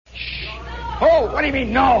Oh, what do you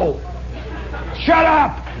mean, no? Shut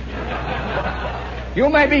up! You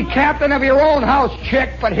may be captain of your own house,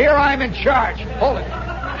 chick, but here I'm in charge. Hold it.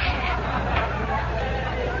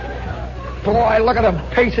 Boy, look at him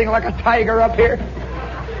pacing like a tiger up here.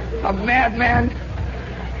 A madman.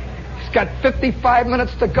 He's got 55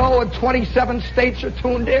 minutes to go and 27 states are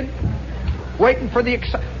tuned in, waiting for the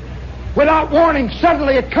Without warning,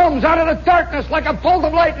 suddenly it comes out of the darkness like a bolt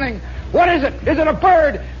of lightning. What is it? Is it a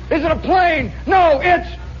bird? Is it a plane? No, it's...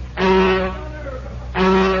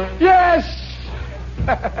 Yes!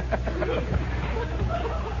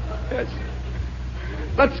 Yes.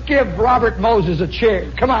 Let's give Robert Moses a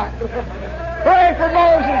cheer. Come on. Hooray for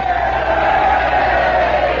Moses!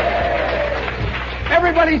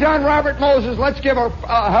 Everybody's on Robert Moses. Let's give a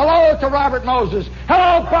hello to Robert Moses.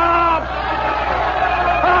 Hello, Bob!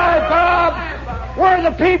 Hi, Bob! We're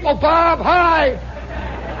the people, Bob. Hi!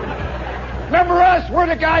 Remember us? We're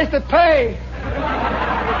the guys that pay.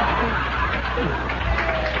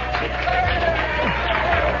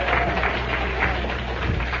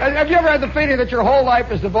 Have you ever had the feeling that your whole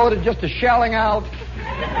life is devoted just to shelling out?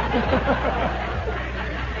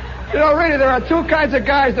 You know, really, there are two kinds of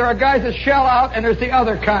guys. There are guys that shell out, and there's the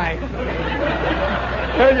other kind.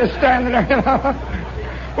 They're just standing there, you know.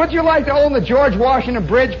 Would you like to own the George Washington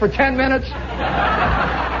Bridge for 10 minutes?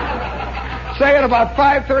 Say at about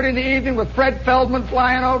 5:30 in the evening with Fred Feldman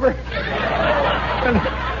flying over?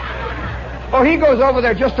 Oh, he goes over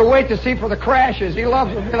there just to wait to see for the crashes. He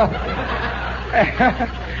loves them, you know.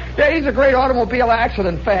 Yeah, he's a great automobile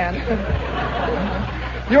accident fan.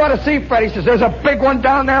 You ought to see Fred. He says, there's a big one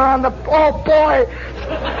down there on the... Oh, boy!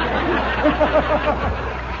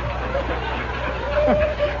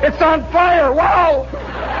 It's on fire! Wow!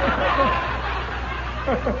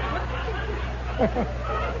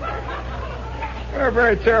 They're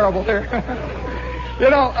very terrible there. You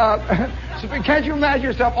know, so can't you imagine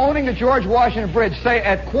yourself owning the George Washington Bridge, say,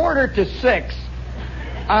 at 5:45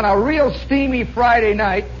 on a real steamy Friday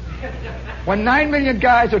night, when 9 million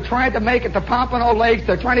guys are trying to make it to Pompano Lakes,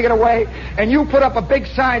 they're trying to get away, and you put up a big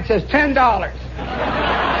sign that says $10.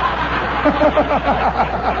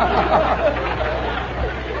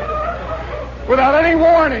 Without any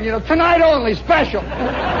warning, you know, tonight only, special.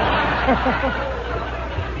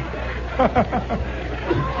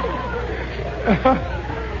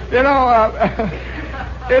 You know,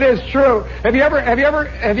 it is true. Have you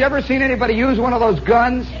ever seen anybody use one of those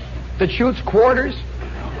guns that shoots quarters?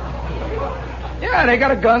 Yeah, they got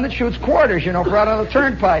a gun that shoots quarters, you know, for out on the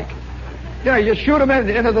turnpike. You know, you shoot them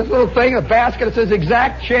into this little thing, a basket that says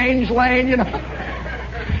exact change lane, you know.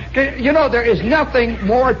 You know, there is nothing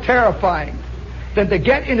more terrifying than to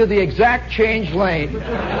get into the exact change lane.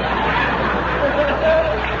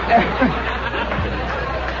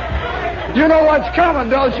 You know what's coming,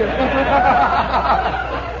 don't you?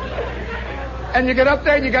 And you get up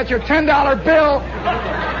there and you got your $10 bill.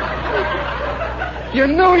 You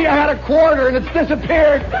knew you had a quarter and it's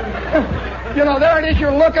disappeared. You know, there it is,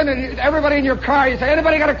 you're looking, and everybody in your car, you say,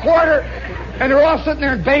 anybody got a quarter? And they're all sitting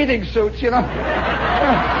there in bathing suits, you know.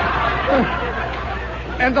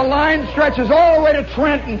 And the line stretches all the way to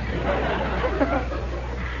Trenton.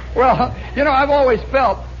 Well, you know, I've always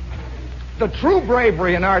felt the true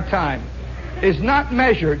bravery in our time is not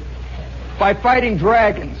measured by fighting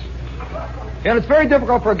dragons. And it's very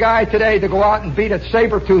difficult for a guy today to go out and beat a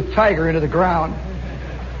saber-toothed tiger into the ground.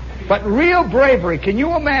 But real bravery, can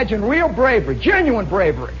you imagine real bravery, genuine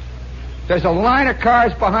bravery? There's a line of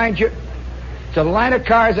cars behind you. There's a line of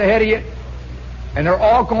cars ahead of you. And they're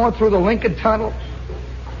all going through the Lincoln Tunnel.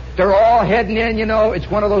 They're all heading in, you know. It's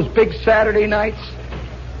one of those big Saturday nights.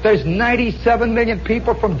 There's 97 million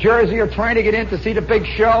people from Jersey are trying to get in to see the big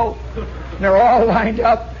show. And they're all lined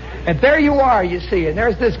up. And there you are, you see. And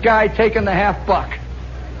there's this guy taking the $50.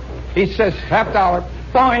 He says, $50.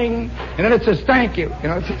 Boing. And then it says, thank you. You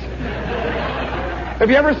know, it's just... Have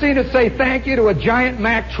you ever seen it say thank you to a giant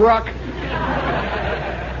Mack truck?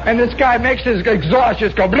 And this guy makes his exhaust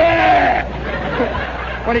just go, blah!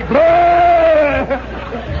 When he, blah!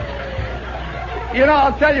 You know,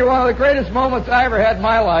 I'll tell you, one of the greatest moments I ever had in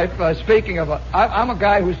my life, speaking of, I'm a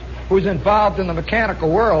guy who's involved in the mechanical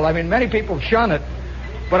world. I mean, many people shun it,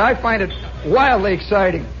 but I find it wildly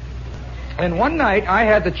exciting. And one night, I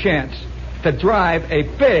had the chance to drive a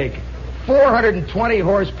big 420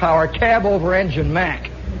 horsepower cab-over-engine Mack.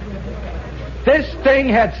 This thing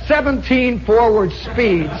had 17 forward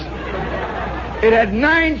speeds. It had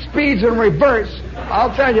 9 speeds in reverse.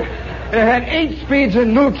 I'll tell you, it had 8 speeds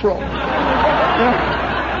in neutral.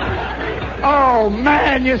 Oh,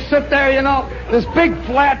 man, you sit there, you know, this big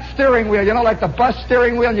flat steering wheel, you know, like the bus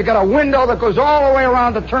steering wheel, and you got a window that goes all the way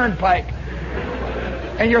around the turnpike.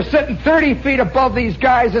 and you're sitting 30 feet above these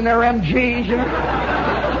guys in their MGs, you know.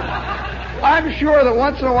 I'm sure that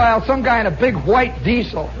once in a while some guy in a big white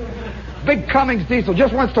diesel, big Cummins diesel,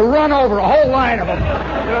 just wants to run over a whole line of them.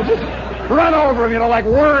 You know, just run over them, you know, like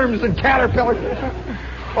worms and caterpillars.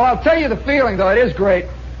 Well, I'll tell you the feeling, though. It is great.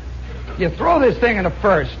 You throw this thing in the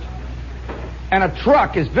first, and a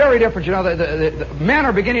truck is very different. You know, the men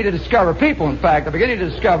are beginning to discover, people, in fact, are beginning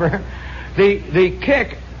to discover the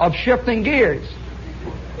kick of shifting gears.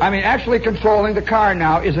 I mean, actually controlling the car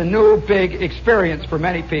now is a new, big experience for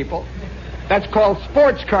many people. That's called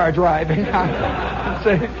sports car driving.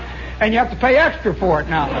 And you have to pay extra for it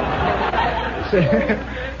now.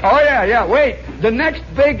 Oh, yeah, wait. The next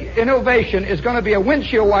big innovation is going to be a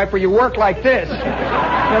windshield wiper you work like this.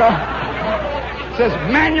 You know? It says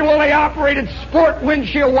manually operated sport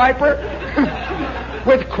windshield wiper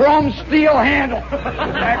with chrome steel handle.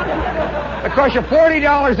 It costs you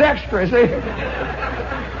 $40 extra, see?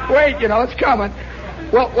 Wait, you know, it's coming.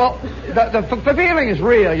 Well, the feeling is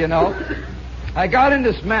real, you know. I got in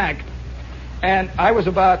this Mac, and I was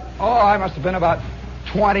I must have been about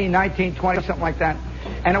 19, 20, something like that.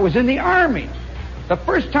 And it was in the Army. The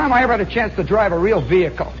first time I ever had a chance to drive a real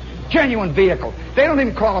vehicle, genuine vehicle. They don't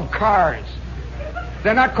even call them cars.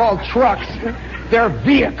 They're not called trucks. They're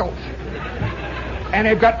vehicles. And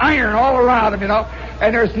they've got iron all around them, you know.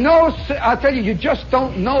 And there's I'll tell you, you just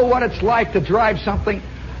don't know what it's like to drive something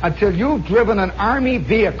until you've driven an Army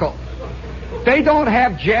vehicle. They don't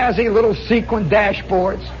have jazzy little sequin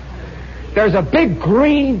dashboards. There's a big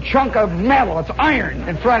green chunk of metal. It's iron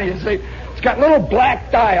in front of you. See? It's got little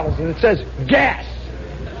black dials, and it says gas,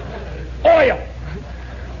 oil.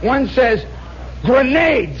 One says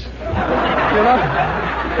grenades. You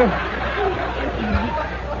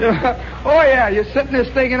know? Oh, yeah, you sit in this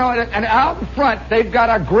thing, you know, and out in front, they've got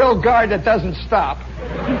a grill guard that doesn't stop.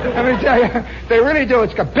 Let me tell you, they really do.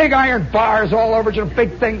 It's got big iron bars all over it, you know,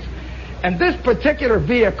 big things. And this particular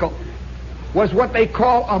vehicle was what they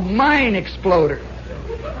call a mine exploder.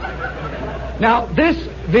 Now, this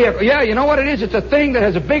vehicle, yeah, you know what it is? It's a thing that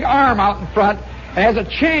has a big arm out in front and has a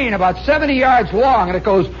chain about 70 yards long, and it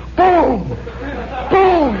goes boom,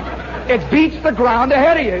 boom. It beats the ground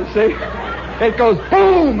ahead of you, see? It goes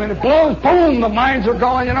boom, and it blows boom. The mines are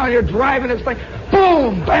going, you know, you're driving this thing,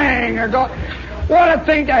 boom, bang, they're going. What a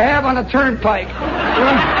thing to have on a turnpike.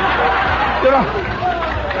 You know,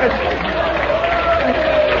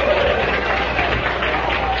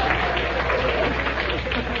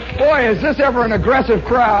 boy, is this ever an aggressive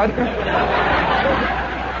crowd.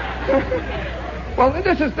 Well,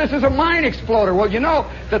 this is a mine exploder. Well, you know,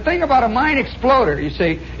 the thing about a mine exploder, you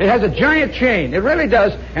see, it has a giant chain. It really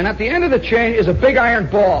does. And at the end of the chain is a big iron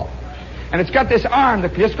ball. And it's got this arm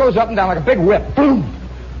that just goes up and down like a big whip. Boom,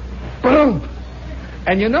 boom.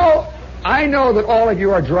 And you know, I know that all of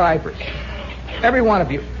you are drivers. Every one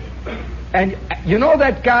of you. And you know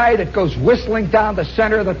that guy that goes whistling down the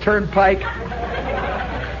center of the turnpike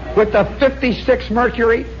with the 56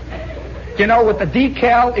 Mercury? You know, with the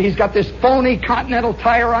decal, he's got this phony Continental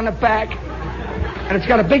tire on the back, and it's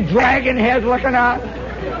got a big dragon head looking out,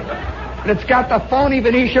 and it's got the phony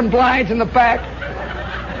Venetian blinds in the back,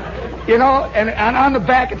 you know, and on the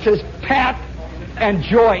back it says Pat and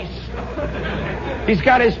Joyce. He's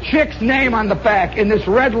got his chick's name on the back in this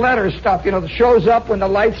red letter stuff, you know, that shows up when the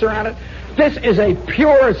lights are on it. This is a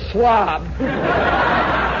pure slob.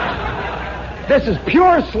 This is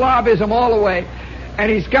pure slobism all the way. And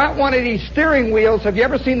he's got one of these steering wheels. Have you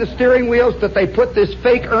ever seen the steering wheels that they put this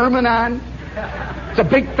fake ermine on? It's a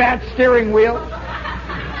big fat steering wheel.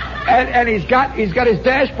 And he's got his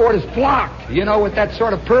dashboard is flocked, you know, with that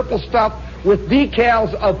sort of purple stuff with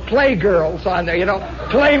decals of Playgirls on there, you know,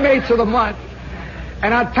 Playmates of the Month.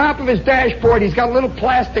 And on top of his dashboard, he's got a little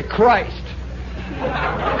plastic Christ.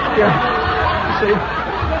 Yeah. See?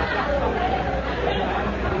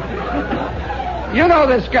 You know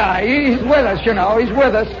this guy. He's with us, you know. He's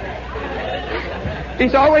with us.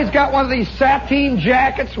 He's always got one of these sateen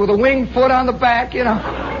jackets with a winged foot on the back, you know.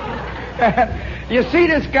 You see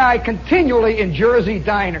this guy continually in Jersey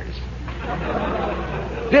diners.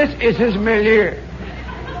 This is his milieu.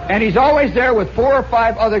 And he's always there with 4 or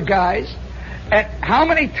 5 other guys. And how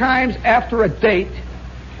many times after a date,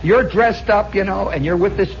 you're dressed up, you know, and you're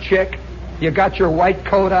with this chick, you got your white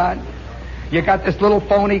coat on, you got this little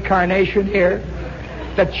phony carnation here,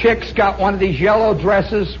 the chick's got one of these yellow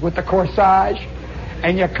dresses with the corsage,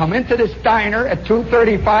 and you come into this diner at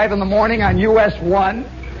 2:35 in the morning on US 1,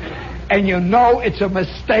 and you know it's a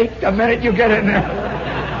mistake the minute you get in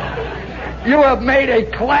there. You have made a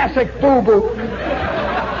classic boo-boo.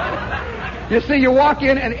 You see, you walk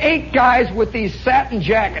in, and 8 guys with these satin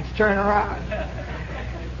jackets turn around.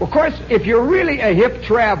 Of course, if you're really a hip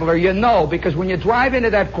traveler, you know, because when you drive into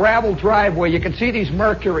that gravel driveway, you can see these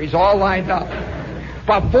Mercuries all lined up.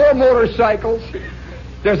 About 4 motorcycles.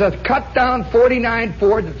 There's a cut-down 49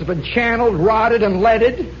 Ford that's been channeled, rotted, and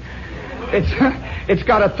leaded. It's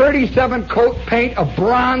got a 37 coat paint of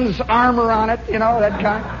bronze armor on it, you know, that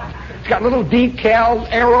kind. It's got little decals,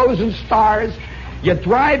 arrows, and stars. You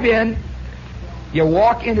drive in, you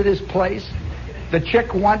walk into this place. The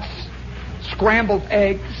chick wants scrambled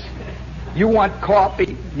eggs. You want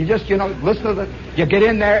coffee. You just, listen to you get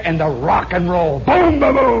in there and the rock and roll. Boom,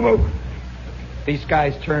 boom, boom, boom. These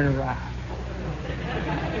guys turn around.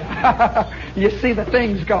 You see the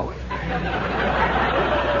things going.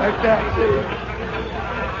 Like that.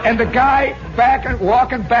 And the guy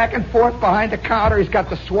walking back and forth behind the counter, he's got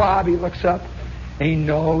the swab. He looks up. He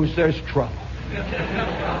knows there's trouble.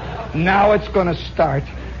 Now it's going to start.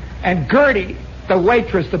 And Gertie, the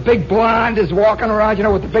waitress, the big blonde, is walking around,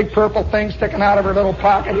 with the big purple thing sticking out of her little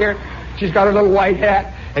pocket here. She's got her little white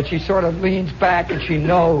hat, and she sort of leans back, and she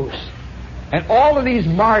knows. And all of these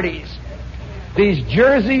Martys, these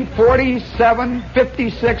Jersey 47,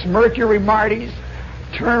 56 Mercury Martys,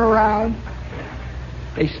 turn around.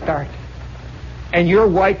 They start. And your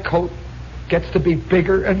white coat gets to be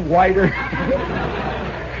bigger and whiter.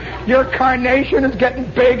 Your carnation is getting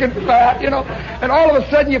big and fat, and all of a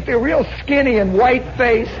sudden you feel real skinny and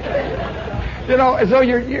white-faced, as though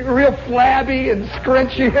you're real flabby and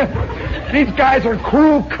scrunchy. These guys are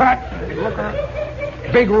crew cut,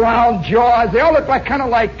 big round jaws. They all look kind of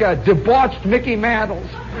like debauched Mickey Mantles,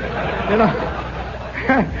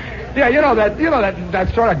 Yeah,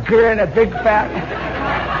 that sort of grin, that big fat.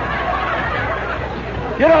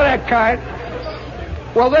 That kind.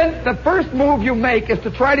 Well, then, the first move you make is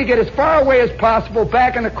to try to get as far away as possible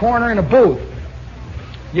back in the corner in a booth.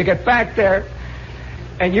 You get back there,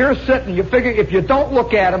 and you're sitting. You figure if you don't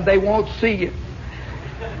look at them, they won't see you.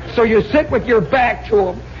 So you sit with your back to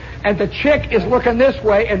them, and the chick is looking this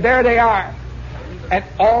way, and there they are. And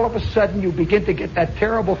all of a sudden, you begin to get that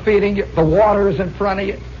terrible feeling. The water is in front of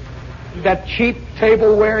you. That cheap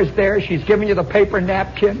tableware is there. She's giving you the paper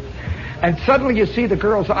napkin. And suddenly you see the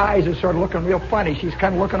girl's eyes are sort of looking real funny. She's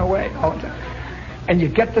kind of looking away all the time. And you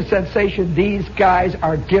get the sensation these guys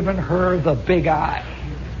are giving her the big eye.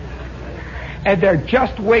 And they're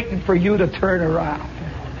just waiting for you to turn around.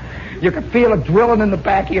 You can feel it drilling in the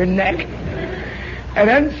back of your neck. And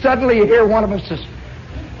then suddenly you hear one of them says,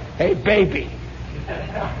 "Hey, baby.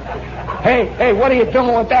 Hey, what are you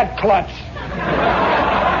doing with that clutch?"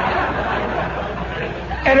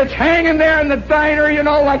 And it's hanging there in the diner,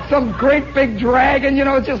 like some great big dragon,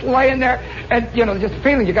 it's just laying there, and just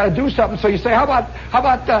feeling you got to do something. So you say, how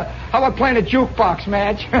about playing a jukebox,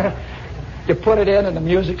 Madge? You put it in, and the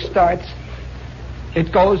music starts.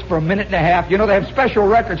 It goes for a minute and a half. They have special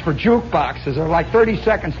records for jukeboxes. They're like 30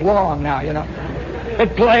 seconds long now.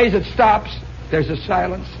 It plays, it stops. There's a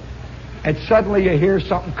silence, and suddenly you hear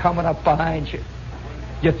something coming up behind you.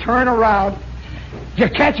 You turn around, you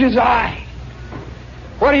catch his eye.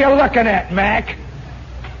 "What are you looking at, Mac?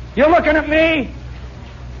 You looking at me?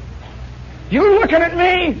 You looking at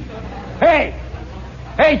me? Hey,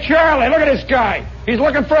 Charlie, look at this guy. He's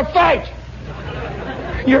looking for a fight."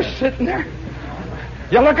 You're sitting there.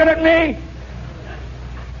 "You looking at me?"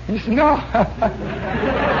 You say, "No."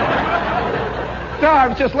 "No, I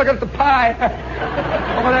was just looking at the pie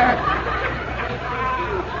over there."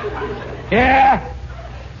 "Yeah?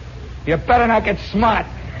 You better not get smart."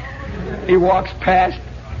 He walks past.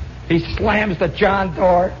 He slams the John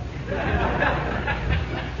door.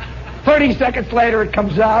 30 seconds later, it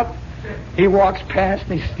comes out. He walks past,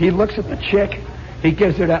 and he looks at the chick. He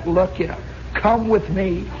gives her that look, "Come with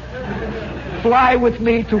me. Fly with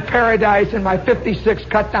me to paradise in my 56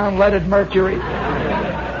 cut-down leaded Mercury."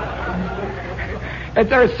 And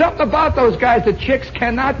there's something about those guys that chicks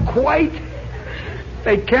cannot quite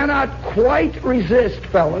resist,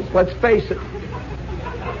 fellas. Let's face it.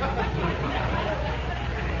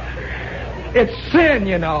 It's sin,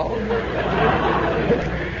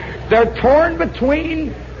 They're torn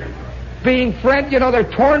between being friend, they're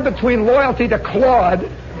torn between loyalty to Claude.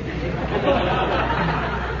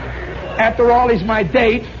 After all, he's my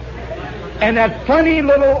date. And that funny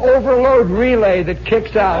little overload relay that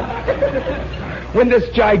kicks out when this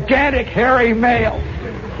gigantic hairy male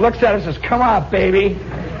looks at him and says, "Come on, baby."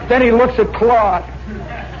 Then he looks at Claude.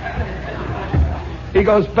 He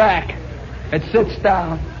goes back and sits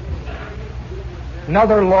down.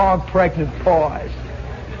 Another long, pregnant pause.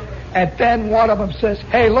 And then one of them says,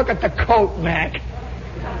 "Hey, look at the coat, Mac.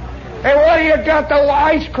 Hey, what do you got the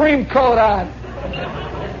ice cream coat on?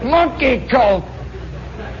 Monkey coat."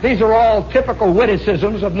 These are all typical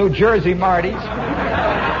witticisms of New Jersey Martys.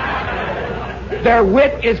 Their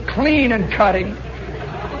wit is clean and cutting,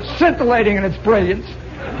 scintillating in its brilliance,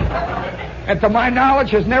 and to my knowledge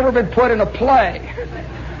has never been put in a play.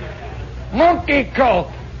 Monkey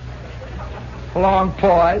coat. Long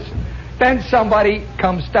pause. Then somebody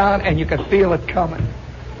comes down and you can feel it coming.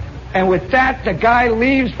 And with that, the guy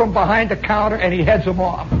leaves from behind the counter and he heads him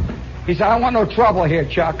off. He said, I don't want no trouble here,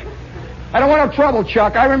 Chuck. I don't want no trouble,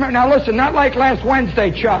 Chuck. I remember, now listen, not like last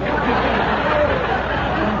Wednesday, Chuck.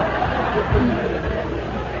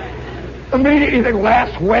 Immediately you think,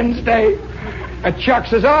 last Wednesday? And Chuck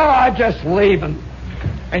says, oh, I'm just leaving.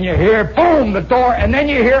 And you hear, boom, the door, and then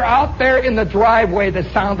you hear out there in the driveway the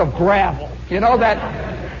sound of gravel. You know that?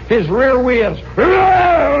 His rear wheels.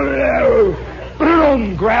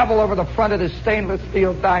 Gravel over the front of the stainless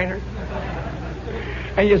steel diner.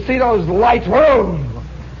 And you see those lights, boom.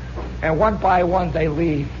 And one by one they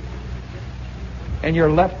leave. And you're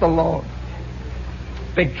left alone.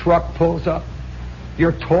 Big truck pulls up.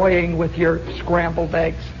 You're toying with your scrambled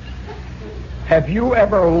eggs. Have you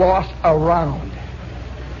ever lost a round?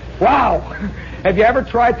 Wow! Have you ever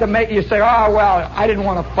tried to make, you say, oh, well, I didn't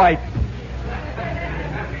want to fight.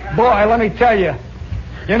 Boy, let me tell you,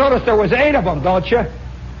 you notice there was 8 of them, don't you?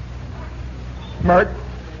 Mert?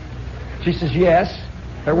 She says, yes,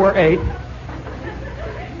 there were 8.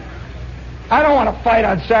 I don't want to fight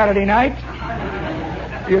on Saturday night.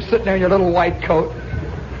 You're sitting there in your little white coat.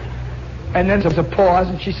 And then there's a pause,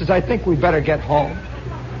 and she says, I think we better get home.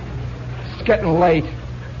 It's getting late.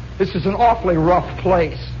 This is an awfully rough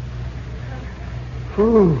place.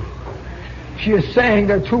 Whew. She is saying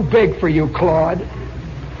they're too big for you, Claude.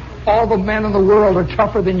 All the men in the world are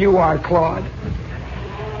tougher than you are, Claude.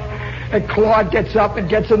 And Claude gets up and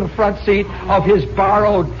gets in the front seat of his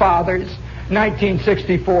borrowed father's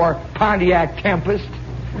 1964 Pontiac Tempest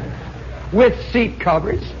with seat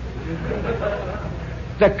covers.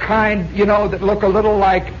 The kind, you know, that look a little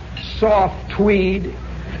like soft tweed.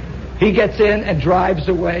 He gets in and drives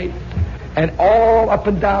away. And all up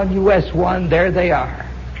and down US 1, there they are.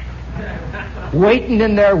 Waiting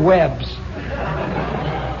in their webs.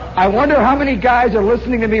 I wonder how many guys are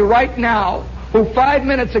listening to me right now who 5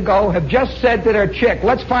 minutes ago have just said to their chick,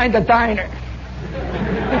 let's find a diner.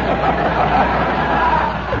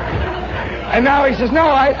 And now he says, no,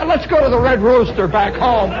 let's go to the Red Rooster back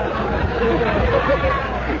home.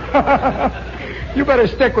 You better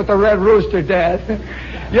stick with the Red Rooster, Dad.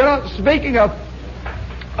 You know, speaking of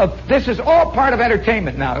this is all part of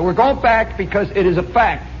entertainment now. We're going back because it is a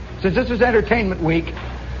fact. Since this is Entertainment Week,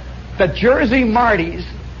 the Jersey Martys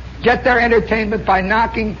get their entertainment by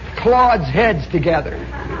knocking Claude's heads together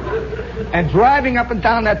and driving up and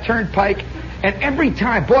down that turnpike. And every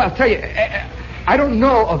time, boy, I'll tell you, I don't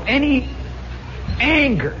know of any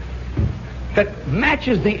anger that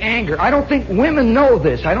matches the anger. I don't think women know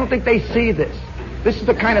this. I don't think they see this. This is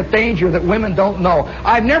the kind of danger that women don't know.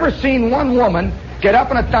 I've never seen one woman get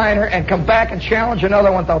up in a diner and come back and challenge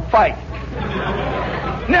another one to a fight.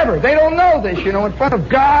 Never. They don't know this, you know, in front of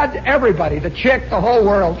God, everybody, the chick, the whole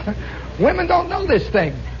world. Women don't know this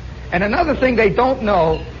thing. And another thing they don't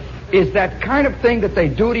know is that kind of thing that they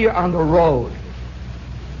do to you on the road.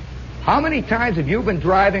 How many times have you been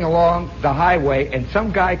driving along the highway and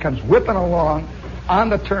some guy comes whipping along on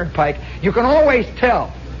the turnpike? You can always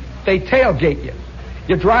tell. They tailgate you.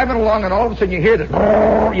 You're driving along and all of a sudden you hear this.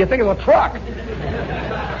 You think it's a truck.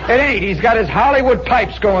 It ain't. He's got his Hollywood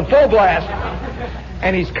pipes going full blast.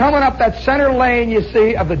 And he's coming up that center lane, you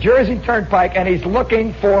see, of the Jersey Turnpike, and he's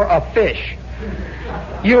looking for a fish.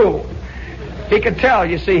 You. He can tell,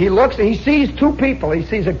 you see. He looks, he sees 2 people. He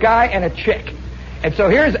sees a guy and a chick. And so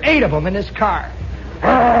here's 8 of them in this car.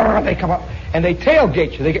 They come up, and they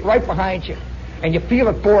tailgate you. They get right behind you. And you feel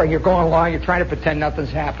it boring. You're going along. You're trying to pretend nothing's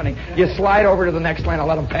happening. You slide over to the next lane and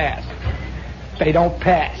let them pass. They don't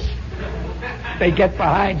pass. They get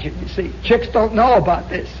behind you, you see. Chicks don't know about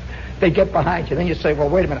this. They get behind you. Then you say, well,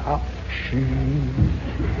 wait a minute.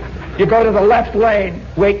 You go to the left lane,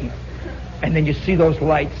 waiting. And then you see those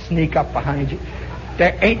lights sneak up behind you.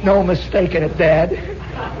 There ain't no mistaking it, Dad.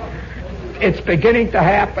 It's beginning to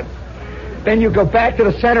happen. Then you go back to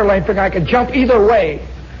the center lane, thinking I can jump either way.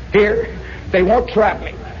 Here, they won't trap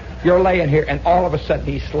me. You're laying here, and all of a sudden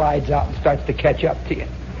he slides out and starts to catch up to you.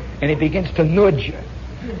 And he begins to nudge you.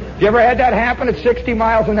 You ever had that happen at 60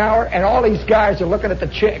 miles an hour? And all these guys are looking at the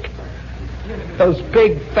chick. Those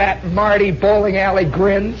big, fat Marty bowling alley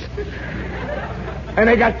grins. And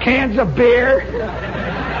they got cans of beer.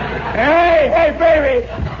 Hey, baby.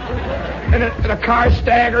 And the car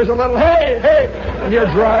staggers a little. Hey. And you're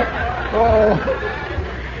drunk. Oh.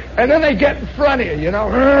 And then they get in front of you, you know.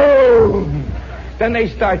 Then they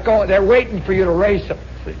start going. They're waiting for you to race them.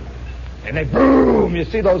 And they boom. You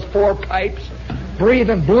see those four pipes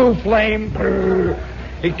breathing blue flame.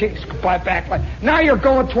 He kicks back like. Now you're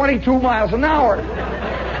going 22 miles an hour.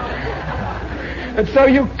 And so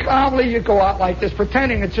you calmly go out like this,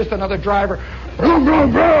 pretending it's just another driver. Boom,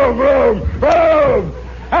 boom, boom, boom, boom.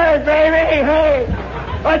 Hey, baby, hey,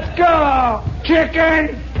 let's go.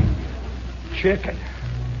 Chicken.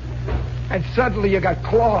 And suddenly you got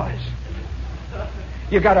claws.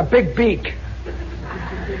 You got a big beak.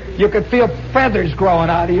 You could feel feathers growing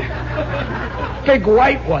out of you. Big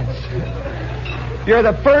white ones. You're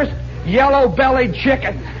the first yellow-bellied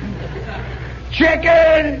chicken.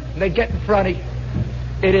 They get in front of you.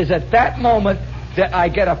 It is at that moment that I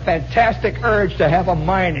get a fantastic urge to have a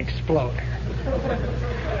mine explode.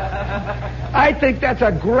 I think that's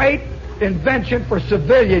a great invention for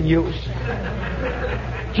civilian use.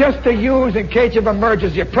 Just to use in case of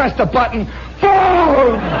emergency. You press the button,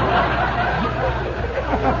 boom!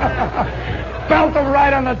 Belt him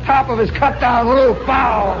right on the top of his cut-down roof,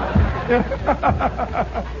 pow!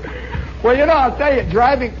 Well, you know, I'll tell you,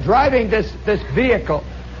 driving this vehicle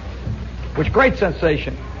was great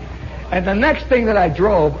sensation. And the next thing that I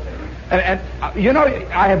drove, and you know,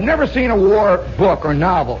 I have never seen a war book or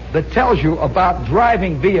novel that tells you about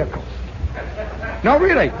driving vehicles. No,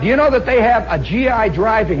 really. Do you know that they have a GI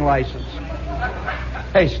driving license?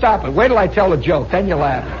 Hey, stop it. Wait till I tell the joke, then you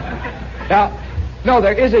laugh. Now, no,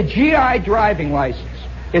 there is a GI driving license.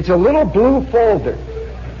 It's a little blue folder,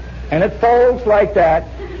 and it folds like that,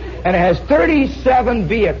 and it has 37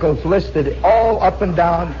 vehicles listed all up and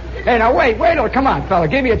down. Hey, now wait, come on, fella,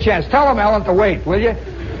 give me a chance. Tell him, Ellen, to wait, will you?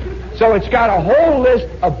 So it's got a whole list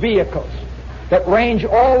of vehicles that range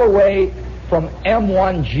all the way from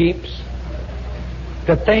M1 Jeeps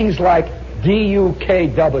to things like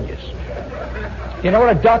DUKWs. You know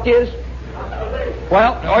what a duck is?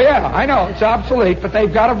 Well, oh yeah, I know, it's obsolete, but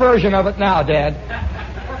they've got a version of it now, Dad.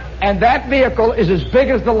 And that vehicle is as big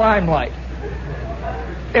as the Limelight.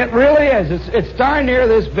 It really is. It's darn near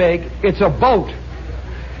this big. It's a boat.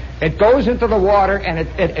 It goes into the water, and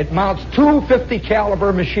it mounts two 50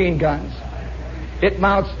 caliber machine guns. It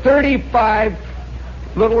mounts 35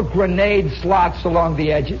 little grenade slots along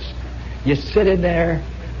the edges. You sit in there.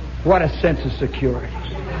 What a sense of security.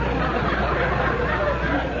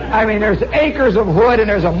 I mean, there's acres of wood, and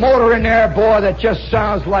there's a motor in there, boy, that just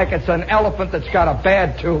sounds like it's an elephant that's got a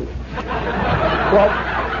bad tooth.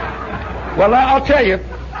 Well, I'll tell you,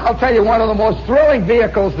 one of the most thrilling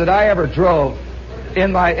vehicles that I ever drove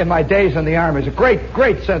in my days in the Army. It was a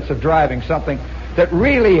great sense of driving something that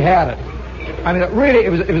really had it. I mean,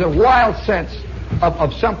 it was a wild sense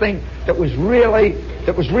of something that was really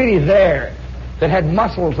there, that had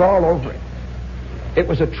muscles all over it. It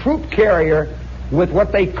was a troop carrier with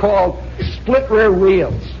what they called split rear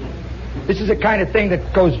wheels. This is the kind of thing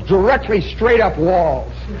that goes directly straight up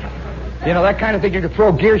walls. You know, that kind of thing. You can throw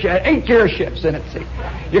 8 gear shifts in it, see.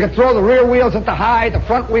 You can throw the rear wheels at the high, the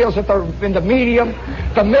front wheels in the medium,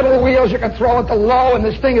 the middle wheels you can throw at the low, and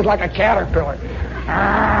this thing is like a caterpillar.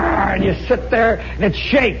 And you sit there, and it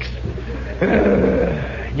shakes.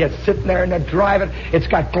 You're sitting there and they're driving. It's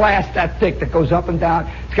got glass that thick that goes up and down.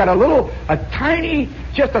 It's got a tiny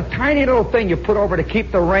little thing you put over to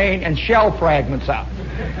keep the rain and shell fragments out.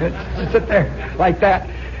 You sit there like that.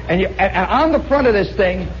 And on the front of this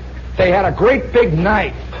thing, they had a great big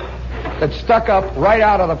knife that stuck up right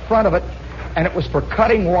out of the front of it, and it was for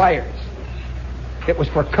cutting wires. It was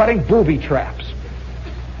for cutting booby traps.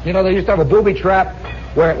 You know, they used to have a booby trap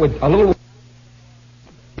where a little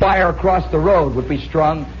wire across the road would be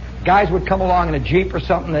strung. Guys would come along in a Jeep or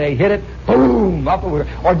something, and they'd hit it, boom, up, or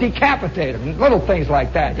decapitate them, little things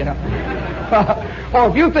like that, you know. Oh,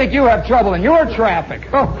 if you think you have trouble in your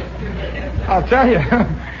traffic, I'll tell you,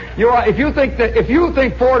 if you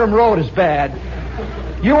think Fordham Road is bad,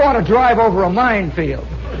 you ought to drive over a minefield.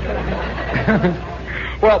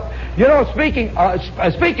 Well, you know, speaking of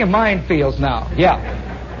minefields now, yeah.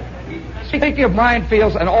 Speaking of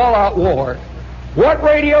minefields and all-out war, what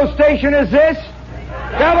radio station is this?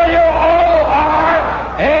 WOR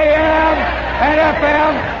AM and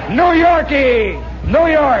FM, New Yorkie, New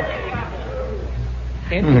York.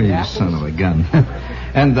 You son of a gun.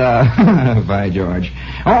 And, by George.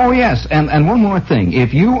 Oh, yes, and one more thing.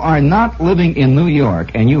 If you are not living in New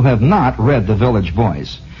York and you have not read The Village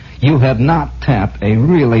Voice, you have not tapped a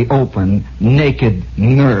really open, naked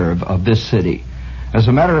nerve of this city. As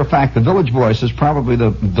a matter of fact, The Village Voice is probably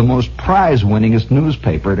the most prize-winningest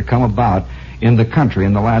newspaper to come about in the country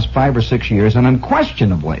in the last 5 or 6 years, and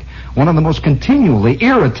unquestionably one of the most continually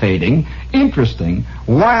irritating, interesting,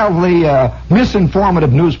 wildly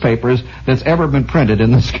misinformative newspapers that's ever been printed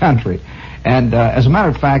in this country. And as a matter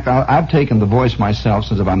of fact, I've taken the Voice myself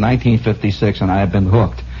since about 1956, and I have been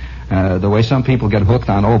hooked. The way some people get hooked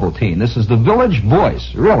on Ovaltine. This is the Village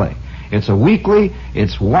Voice, really. It's a weekly,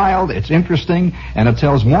 it's wild, it's interesting, and it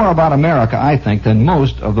tells more about America, I think, than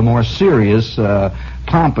most of the more serious,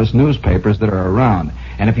 pompous newspapers that are around.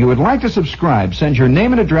 And if you would like to subscribe, send your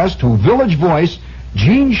name and address to Village Voice,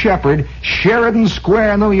 Gene Shepard, Sheridan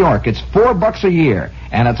Square, New York. It's $4 a year,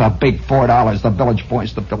 and it's a big $4. The Village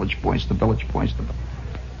Voice, the Village Voice, the Village Voice, the Village.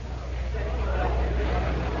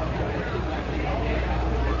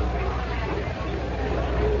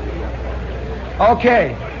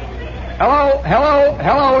 Okay.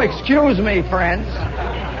 Hello, excuse me, friends.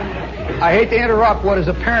 I hate to interrupt what is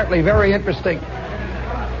apparently very interesting.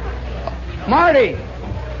 Marty!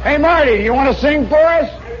 Hey, Marty, do you want to sing for us?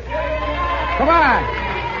 Come on.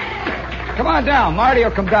 Come on down. Marty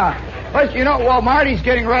will come down. While Marty's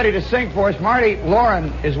getting ready to sing for us, Marty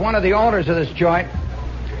Lauren is one of the owners of this joint.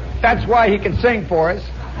 That's why he can sing for us.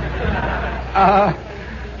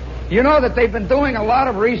 You know that they've been doing a lot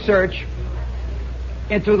of research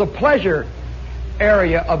into the pleasure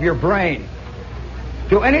area of your brain.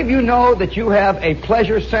 Do any of you know that you have a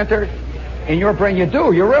pleasure center in your brain? You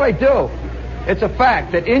do. You really do. It's a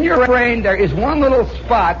fact that in your brain there is one little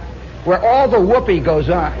spot where all the whoopee goes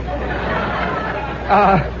on.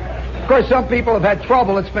 Of course, some people have had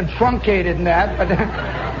trouble. It's been truncated in that, but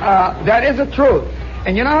that is the truth.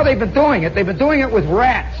 And you know how they've been doing it? They've been doing it with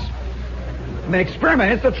rats. They've been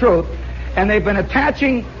experimenting. It's the truth. And they've been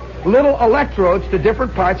attaching little electrodes to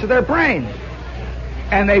different parts of their brain.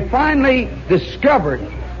 And they finally discovered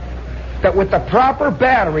that with the proper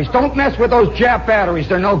batteries, don't mess with those Jap batteries,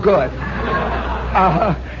 they're no good.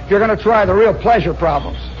 If you're going to try the real pleasure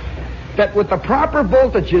problems. That with the proper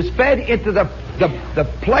voltages fed into the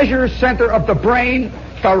pleasure center of the brain,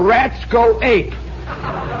 the rats go ape.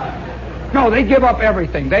 No, they give up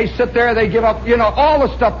everything. They sit there, they give up, all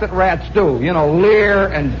the stuff that rats do. Leer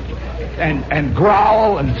and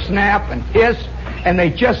growl and snap and hiss, and they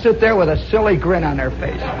just sit there with a silly grin on their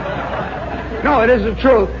face. No, it is the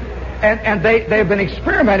truth. And they've been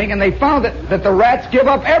experimenting, and they found that the rats give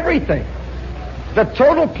up everything. The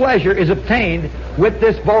total pleasure is obtained with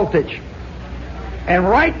this voltage. And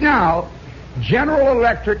right now, General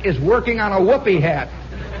Electric is working on a whoopee hat.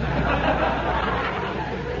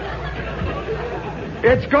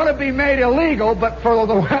 It's going to be made illegal, but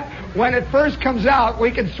when it first comes out,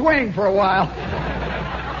 we can swing for a while.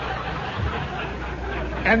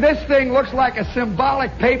 And this thing looks like a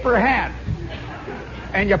symbolic paper hat.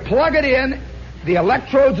 And you plug it in, the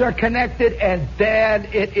electrodes are connected, and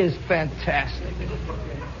Dad, it is fantastic.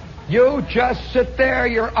 You just sit there,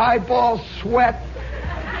 your eyeballs sweat,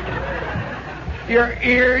 your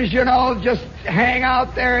ears, just hang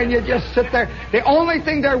out there, and you just sit there. The only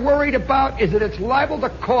thing they're worried about is that it's liable to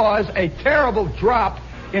cause a terrible drop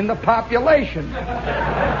in the population.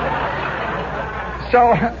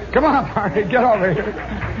 So, come on, Marty, get over here.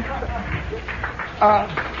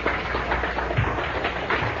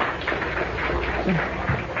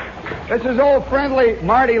 This is old friendly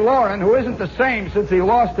Marty Lauren, who isn't the same since he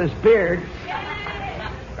lost his beard.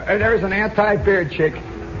 There's an anti-beard chick.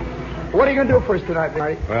 What are you going to do for us tonight,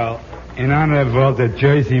 Marty? Well, in honor of all the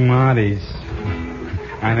Jersey Martys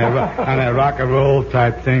and a rock and roll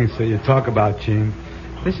type thing, so you talk about, Gene,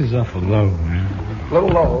 this is awful low, man. A little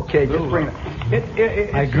low, okay, just bring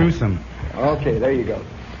it. I grew some. Okay, there you go.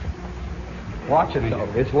 Watch it, though.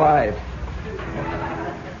 It's live.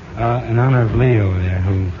 In honor of Lee over there,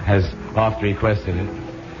 who has oft requested it,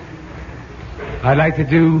 I'd like to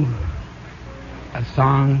do a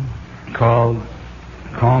song called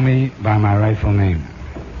Call Me By My Rightful Name.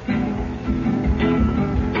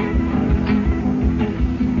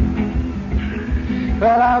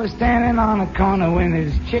 Well, I was standing on a corner when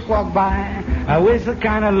this chick walked by. I whistled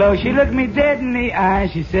kind of low. She looked me dead in the eye.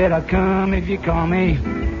 She said, I'll come if you call me.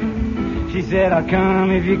 She said, I'll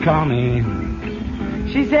come if you call me.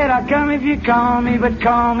 She said, I'll come if you call me, but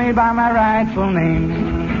call me by my rightful name.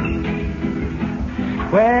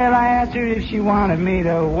 Well, I asked her if she wanted me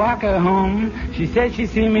to walk her home. She said she'd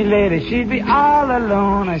see me later. She'd be all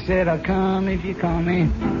alone. I said, I'll come if you call me.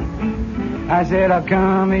 I said, I'll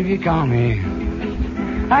come if you call me.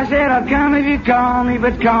 I said, I'll come if you call me,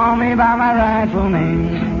 but call me by my rightful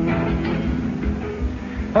name.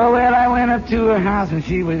 Oh, well, I went up to her house and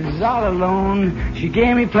she was all alone. She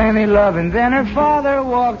gave me plenty of love and then her father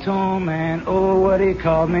walked home and oh, what he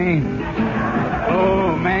called me.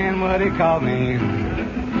 Oh, man, what he called me.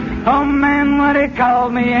 Oh, man, what he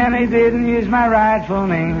called me, and he didn't use my rightful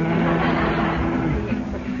name.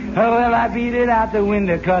 Oh, well, I beat it out the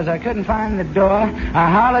window 'cause I couldn't find the door. I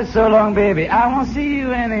hollered, so long, baby, I won't see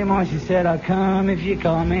you anymore. She said, I'll come if you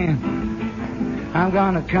call me. I'm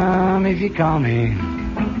gonna come if you call me.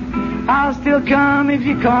 I'll still come if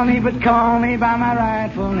you call me, but call me by my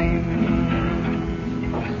rightful name.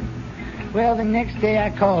 Well, the next day I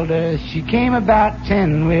called her. She came about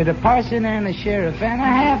 10 with a parson and a sheriff and a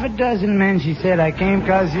half a dozen men. She said, I came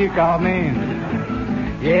 'cause you called me.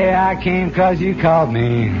 Yeah, I came 'cause you called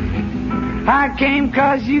me. I came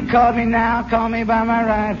 'cause you called me. Now call me by my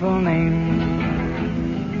rightful name.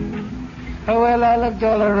 Oh, well, I looked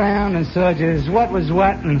all around and saw just what was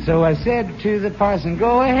what, and so I said to the parson,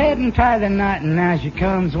 go ahead and tie the knot, and now she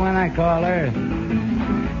comes when I call her.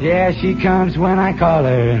 Yeah, she comes when I call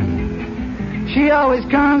her. She always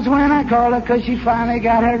comes when I call her, 'cause she finally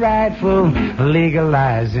got her rightful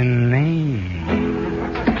legalizing name.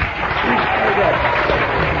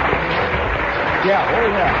 Yeah, oh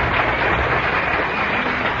yeah.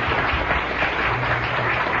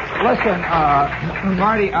 Listen,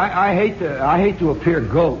 Marty, I hate to appear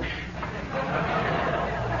gauche.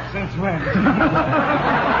 Since when?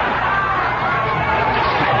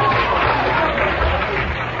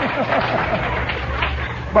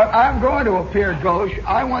 But I'm going to appear gauche.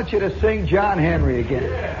 I want you to sing John Henry again.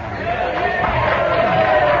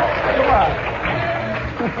 Come on.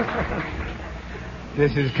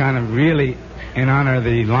 This is kind of really in honor of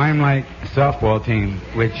the Limelight softball team,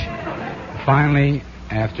 which finally,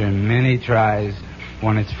 after many tries,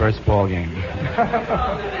 won its first ball game.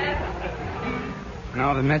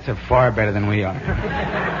 No, the Mets are far better than we are.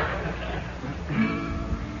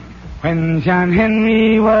 When John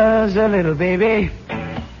Henry was a little baby,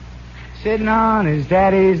 sitting on his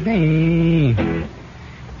daddy's knee,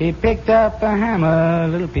 he picked up a hammer, a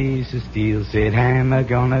little piece of steel, said, hammer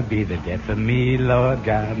gonna be the death of me, Lord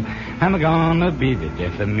God, hammer gonna be the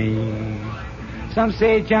death of me. Some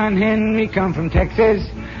say John Henry come from Texas,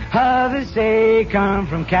 others say come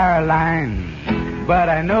from Caroline, but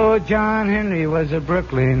I know John Henry was a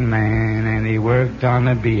Brooklyn man, and he worked on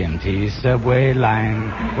the BMT subway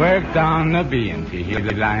line, worked on the BMT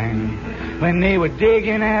line. When they were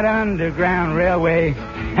digging that underground railway,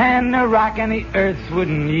 and the rock and the earth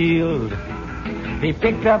wouldn't yield, he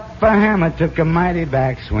picked up a hammer, took a mighty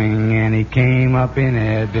backswing, and he came up in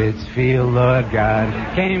Ebbets Field, Lord God,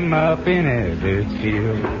 came up in Ebbets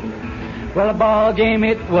Field. Well, a ball game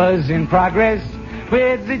it was in progress,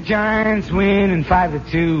 with the Giants winning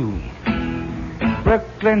 5-2.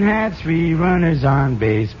 Brooklyn had 3 runners on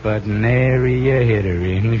base, but nary a hitter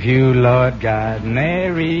in view, Lord God,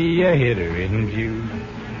 nary a hitter in view.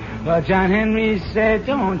 Well, John Henry said,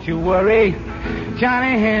 don't you worry.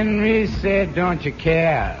 Johnny Henry said, don't you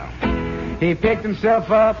care. He picked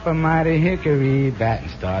himself up a mighty hickory bat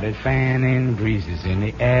and started fanning breezes in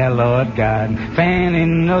the air, Lord God,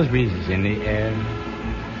 fanning those breezes in the air.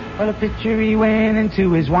 Well, the pitcher, he went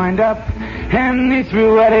into his wind-up, and he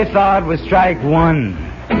threw what he thought was strike one.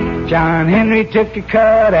 John Henry took a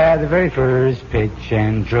cut at the very first pitch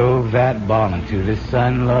and drove that ball into the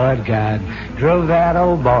sun, Lord God, drove that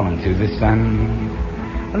old ball into the sun.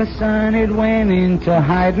 Well, the sun, it went into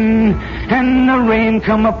hiding, and the rain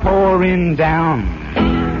come a-pouring down.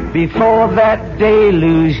 Before that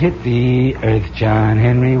deluge hit the earth, John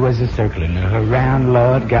Henry was a-circling around,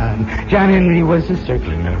 Lord God, John Henry was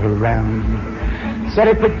a-circling around. So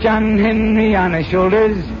they put John Henry on their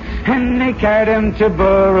shoulders, and they carried him to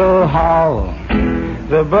Borough Hall.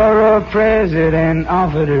 The borough president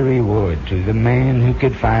offered a reward to the man who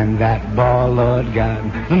could find that ball, Lord God,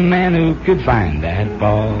 the man who could find that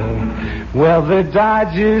ball. Well, the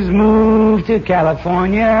Dodgers moved to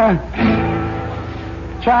California,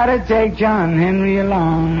 try to take John Henry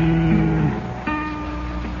along.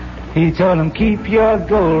 He told him, keep your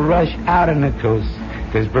gold rush out on the coast,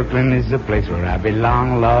 'cause Brooklyn is the place where I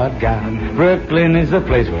belong, Lord God, Brooklyn is the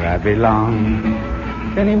place where I belong.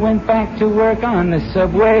 Then he went back to work on the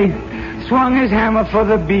subway, swung his hammer for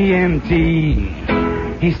the BMT.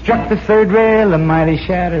 He struck the third rail, a mighty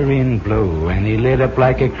shattering blow, and he lit up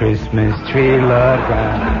like a Christmas tree, Lord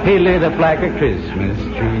God, he lit up like a Christmas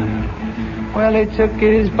tree. Well, they took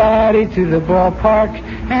his body to the ballpark,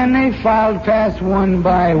 and they filed past one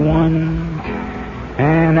by one.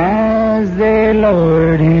 And as they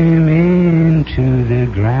lowered him into the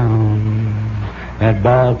ground, that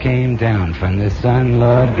ball came down from the sun,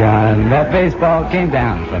 Lord God, that baseball came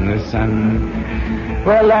down from the sun.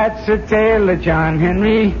 Well, that's the tale of John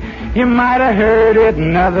Henry. You might have heard it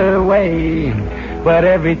another way. But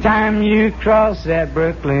every time you cross that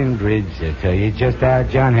Brooklyn Bridge, I tell you just how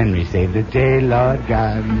John Henry saved the day, Lord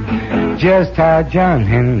God. Just how John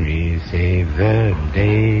Henry saved the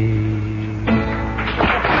day.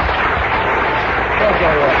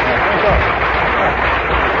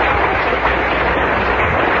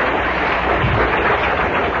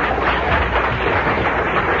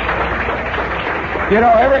 You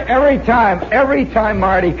know, every time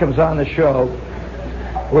Marty comes on the show,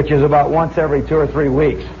 which is about once every 2 or 3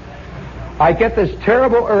 weeks, I get this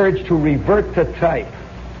terrible urge to revert to type.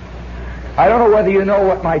 I don't know whether you know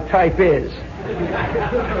what my type is.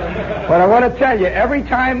 But I want to tell you, every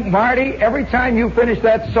time, Marty, every time you finish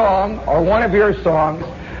that song, or one of your songs,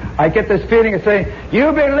 I get this feeling of saying,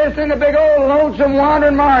 you've been listening to big old lonesome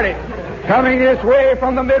wandering Marty, coming this way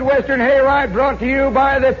from the Midwestern Hayride, brought to you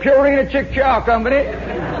by the Purina Chick Chow Company.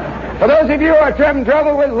 For those of you who are having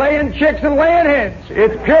trouble with laying chicks and laying hens,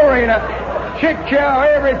 it's Purina Chick Chow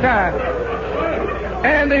every time.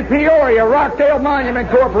 And the Peoria Rockdale Monument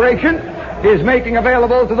Corporation is making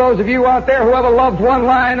available to those of you out there who have a loved one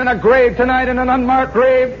lying in a grave tonight, in an unmarked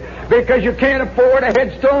grave, because you can't afford a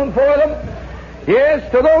headstone for them. Yes,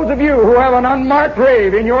 to those of you who have an unmarked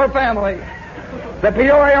grave in your family, the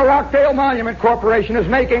Peoria Rockdale Monument Corporation is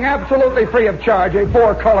making absolutely free of charge a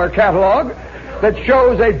 4-color catalog that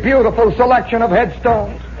shows a beautiful selection of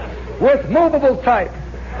headstones with movable type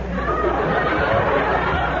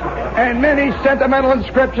and many sentimental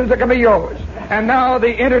inscriptions that can be yours. And now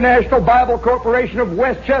the International Bible Corporation of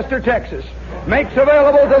Westchester, Texas, makes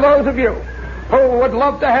available to those of you who would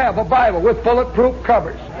love to have a Bible with bulletproof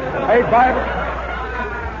covers. A Bible.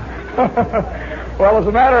 Well, as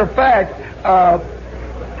a matter of fact,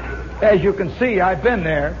 as you can see, I've been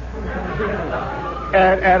there,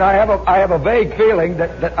 and I have a vague feeling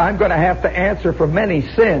that I'm going to have to answer for many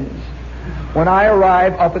sins when I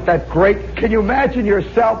arrive up at that great. Can you imagine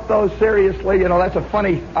yourself, though? Seriously, you know, that's a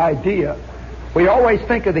funny idea. We always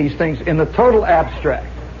think of these things in the total abstract,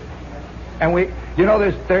 and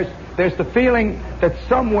there's the feeling that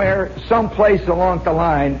somewhere, someplace along the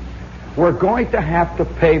line, we're going to have to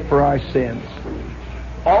pay for our sins.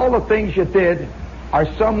 All the things you did are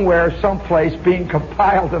somewhere, someplace, being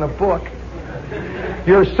compiled in a book.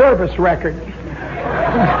 Your service record.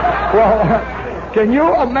 Well, can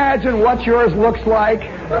you imagine what yours looks like?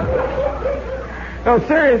 No,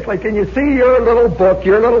 seriously, can you see your little book,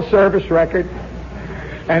 your little service record?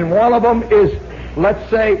 And one of them is, let's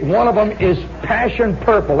say, one of them is Passion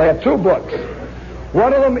Purple. They have 2 books.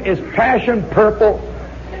 One of them is Passion Purple,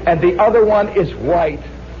 and the other one is white.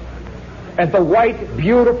 And the white,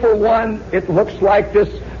 beautiful one, it looks like this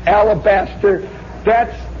alabaster.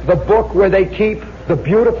 That's the book where they keep the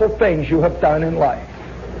beautiful things you have done in life.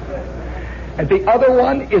 And the other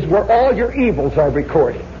one is where all your evils are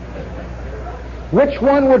recorded. Which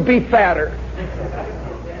one would be fatter?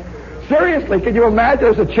 Seriously, can you imagine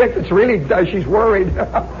there's a chick that's really, she's worried.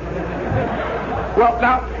 Well,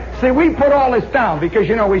 now, see, we put all this down because,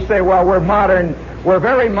 you know, we say, well, we're modern. We're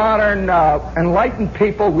very modern, enlightened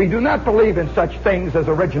people. We do not believe in such things as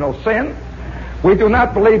original sin. We do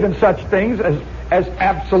not believe in such things as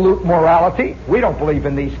absolute morality. We don't believe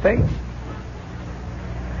in these things.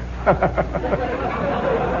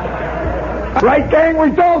 Right, gang?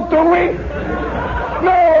 We don't, do we?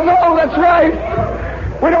 No, that's right.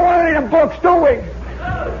 We don't want any of them books, do we?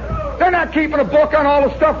 They're not keeping a book on all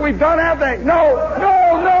the stuff we've done, have they? No.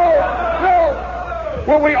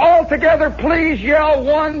 Will we all together please yell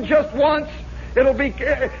one just once? It'll be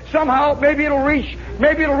somehow, maybe it'll reach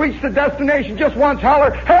the destination just once. Holler,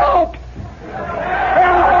 help!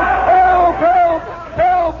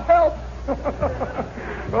 Help!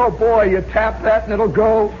 Oh boy, you tap that and it'll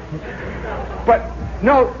go. But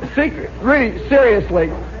no, really,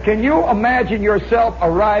 seriously, can you imagine yourself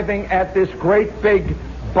arriving at this great big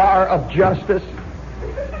bar of justice?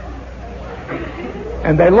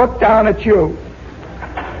 And they look down at you.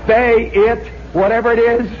 Whatever it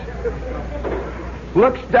is,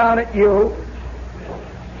 looks down at you,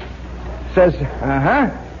 says,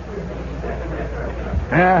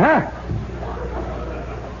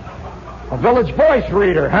 a Village Voice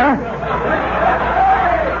reader, huh?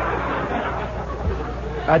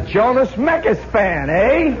 A Jonas Mekas fan,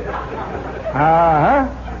 eh?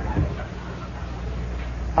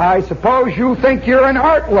 I suppose you think you're an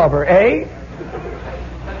art lover, eh?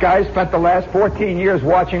 Guy spent the last 14 years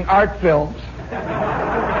watching art films.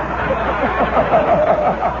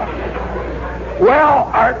 Well,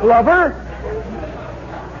 art lover,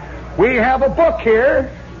 we have a book here,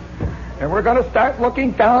 and we're going to start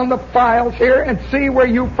looking down the files here and see where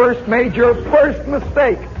you first made your first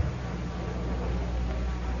mistake.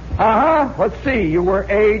 Uh-huh. Let's see. You were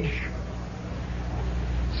age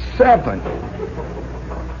 7.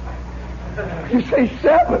 You say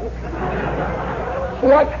 7?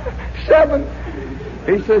 What? 7?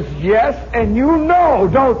 He says, yes, and you know,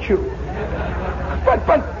 don't you? But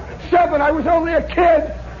 7, I was only a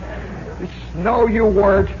kid. He says, no, you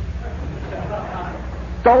weren't.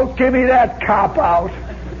 Don't give me that cop-out.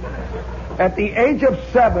 At the age of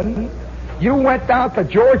 7, you went down to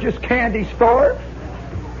George's candy store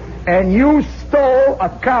and you stole a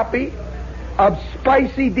copy of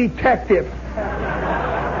Spicy Detective.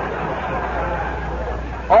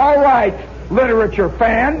 All right, literature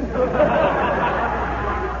fan.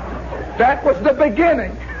 That was the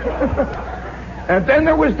beginning. And then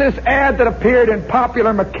there was this ad that appeared in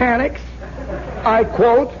Popular Mechanics. I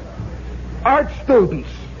quote, art students,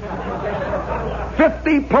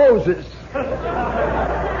 50 poses.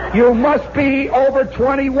 You must be over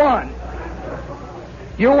 21.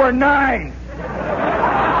 You were 9.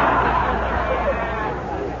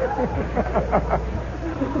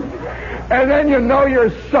 And then you know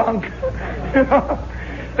you're sunk.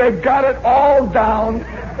 They've got it all down.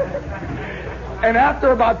 And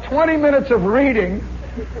after about 20 minutes of reading,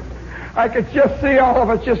 I could just see all of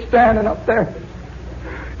us just standing up there.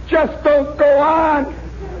 Just don't go on.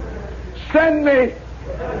 Send me.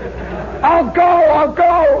 I'll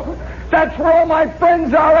go. That's where all my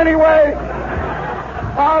friends are anyway.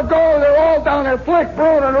 I'll go. They're all down there. Flick,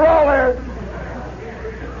 Bruner, they're all there.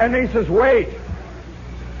 And he says, wait.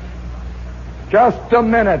 Just a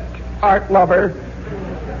minute, art lover.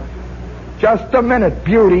 Just a minute,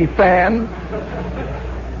 beauty fan.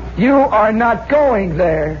 You are not going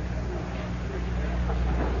there.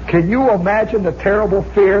 Can you imagine the terrible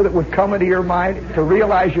fear that would come into your mind to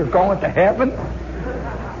realize you're going to heaven?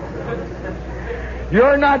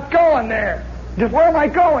 You're not going there. Just where am I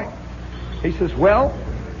going? He says, well,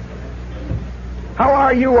 how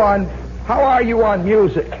are you on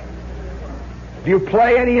music? Do you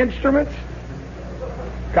play any instruments?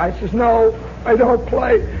 Guy says, no, I don't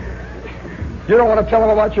play. You don't want to tell him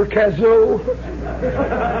about your kazoo?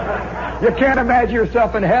 You can't imagine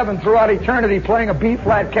yourself in heaven throughout eternity playing a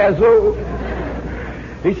B-flat kazoo.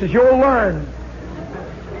 He says, you'll learn.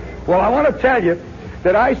 Well, I want to tell you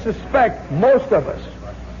that I suspect most of us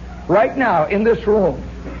right now in this room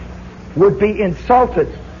would be insulted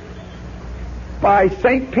by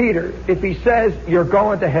St. Peter if he says you're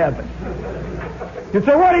going to heaven. You'd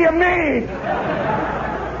say, what do you mean?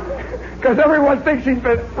 Because everyone thinks he's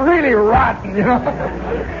been really rotten, you know.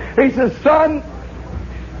 He says, son,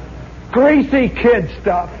 greasy kid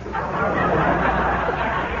stuff.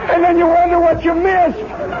 And then you wonder what you missed.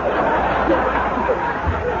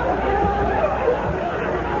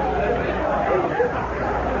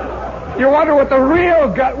 You wonder what the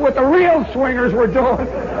real swingers were doing.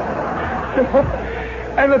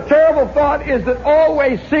 And the terrible thought is that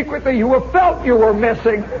always secretly you have felt you were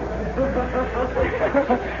missing.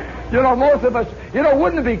 You know, most of us,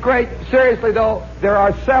 wouldn't it be great, seriously though, there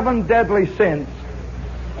are 7 deadly sins.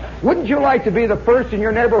 Wouldn't you like to be the first in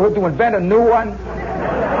your neighborhood to invent a new one?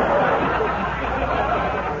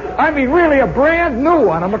 I mean, really a brand new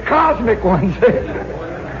one, a cosmic one.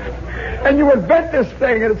 And you invent this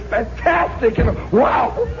thing, and it's fantastic.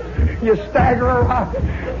 Wow! You stagger around.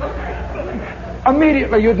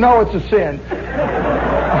 Immediately, you'd know it's a sin.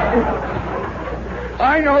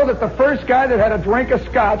 I know that the first guy that had a drink of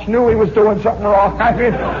scotch knew he was doing something wrong. I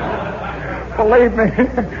mean, believe me,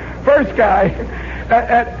 first guy,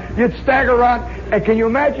 you'd stagger around, and can you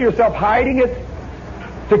imagine yourself hiding it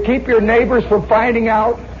to keep your neighbors from finding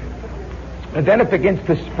out? And then it begins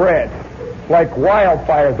to spread like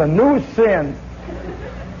wildfire, the new sin.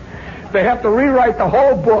 They have to rewrite the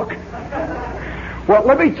whole book. Well,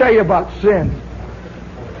 let me tell you about sin.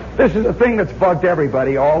 This is a thing that's bugged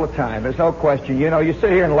everybody all the time. There's no question. You sit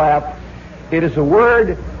here and laugh. It is a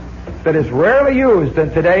word that is rarely used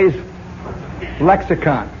in today's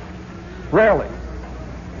lexicon. Rarely.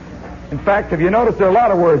 In fact, have you noticed there are a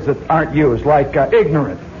lot of words that aren't used, like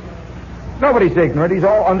ignorant. Nobody's ignorant. He's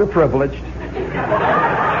all underprivileged.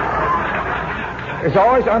 He's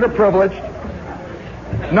always underprivileged.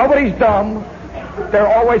 Nobody's dumb.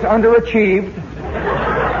 They're always underachieved.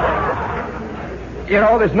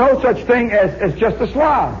 There's no such thing as just a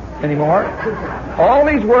slob anymore. All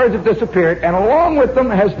these words have disappeared, and along with them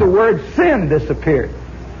has the word sin disappeared.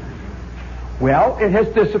 Well, it has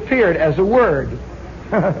disappeared as a word.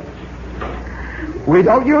 We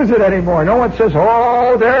don't use it anymore. No one says,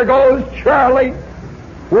 oh, there goes Charlie.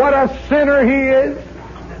 What a sinner he is.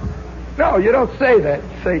 No, you don't say that.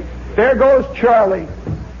 You say, there goes Charlie.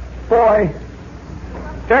 Boy,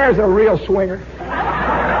 there's a real swinger.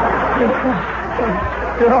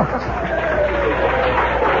 You know.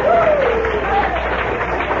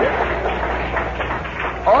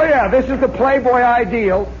 Oh yeah, this is the Playboy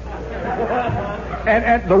ideal.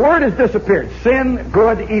 And the word has disappeared. Sin,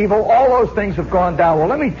 good, evil, all those things have gone down. Well,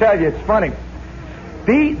 let me tell you, it's funny.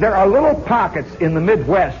 There are little pockets in the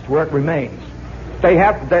Midwest where it remains. They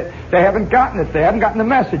haven't gotten it. They haven't gotten the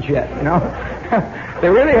message yet, you know. They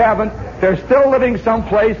really haven't. They're still living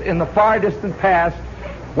someplace in the far distant past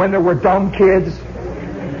when there were dumb kids,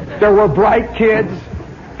 there were bright kids,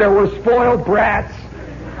 there were spoiled brats.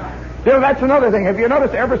 You know, that's another thing. Have you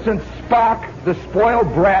noticed ever since Spock, the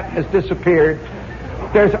spoiled brat, has disappeared,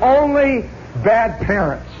 there's only bad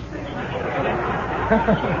parents.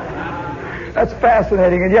 That's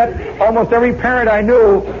fascinating. And yet, almost every parent I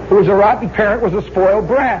knew who was a rotten parent was a spoiled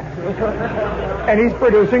brat. And he's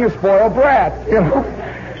producing a spoiled brat, you know.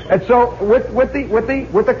 And so, with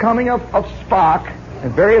the coming of Spock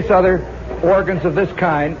and various other organs of this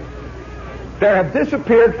kind, there have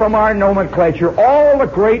disappeared from our nomenclature all the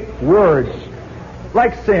great words,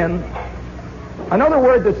 like sin. Another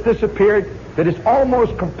word that's disappeared, that is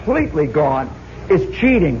almost completely gone, is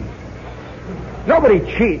cheating. Nobody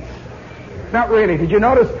cheats. Not really. Did you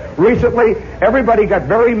notice recently everybody got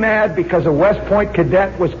very mad because a West Point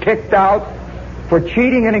cadet was kicked out for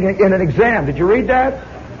cheating in an exam? Did you read that?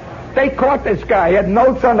 They caught this guy. He had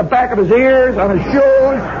notes on the back of his ears, on his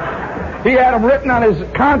shoes. He had them written on his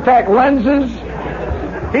contact lenses.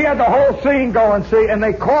 He had the whole scene going, see, and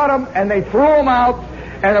they caught him and they threw him out,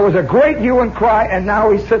 and there was a great hue and cry, and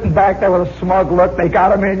now he's sitting back there with a smug look. They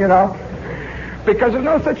got him in, you know, because there's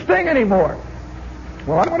no such thing anymore.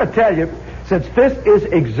 Well, I'm going to tell you, since this is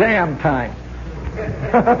exam time,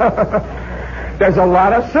 there's a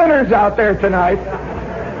lot of sinners out there tonight.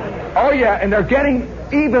 Oh, yeah, and they're getting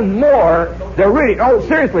even more. They're really, oh,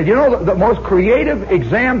 seriously, you know the most creative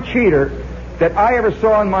exam cheater that I ever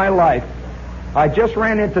saw in my life, I just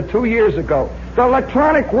ran into 2 years ago. The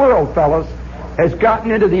electronic world, fellas, has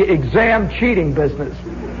gotten into the exam cheating business.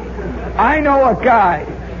 I know a guy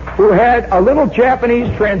who had a little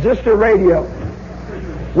Japanese transistor radio,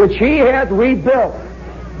 which he had rebuilt.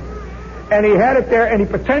 And he had it there, and he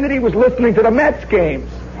pretended he was listening to the Mets games.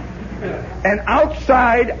 And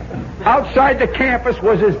outside the campus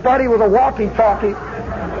was his buddy with a walkie-talkie.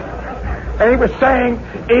 And he was saying,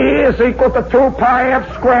 E is equal to 2 pi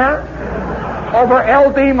f squared over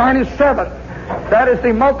LD minus 7. That is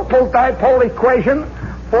the multiple dipole equation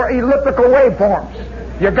for elliptical waveforms.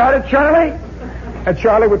 You got it, Charlie? And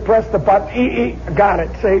Charlie would press the button, E, got it,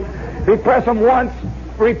 see? He'd press them once,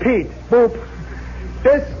 repeat, boop.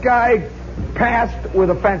 This guy passed with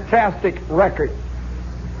a fantastic record.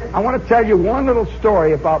 I want to tell you one little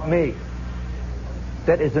story about me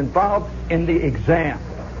that is involved in the exam.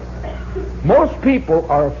 Most people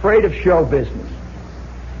are afraid of show business.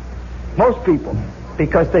 Most people.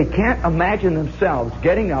 Because they can't imagine themselves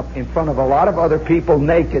getting up in front of a lot of other people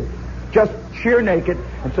naked, just sheer naked,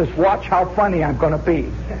 and says, watch how funny I'm going to be.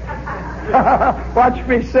 Watch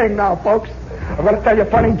me sing now, folks. I'm going to tell you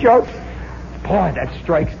funny jokes. Boy, that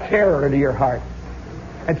strikes terror into your heart.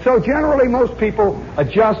 And so generally most people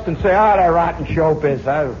adjust and say, that rotten showbiz.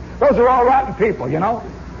 Those are all rotten people, you know?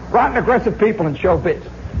 Rotten, aggressive people in showbiz.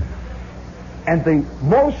 And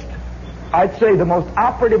I'd say the most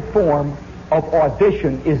operative form of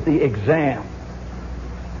audition is the exam.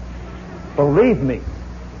 Believe me,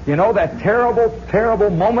 you know that terrible, terrible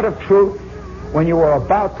moment of truth when you are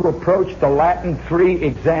about to approach the Latin 3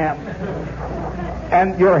 exam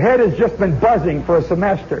and your head has just been buzzing for a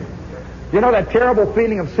semester. You know that terrible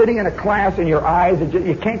feeling of sitting in a class and your eyes,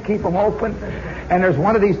 you can't keep them open, and there's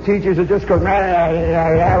one of these teachers who just goes, the bell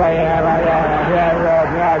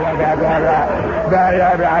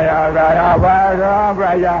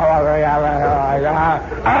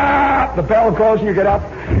goes and you get up,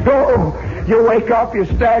 you wake up, you're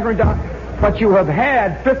staggering down, but you have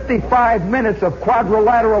had 55 minutes of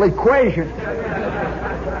quadrilateral equation,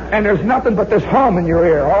 and there's nothing but this hum in your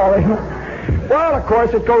ear. Well, of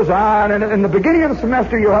course, it goes on, and in the beginning of the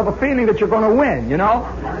semester, you'll have a feeling that you're going to win, you know?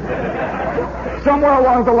 Somewhere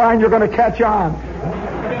along the line, you're going to catch on.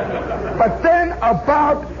 But then,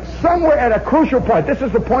 about somewhere at a crucial point, this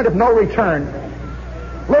is the point of no return,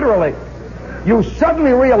 literally, you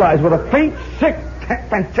suddenly realize with a faint, sick,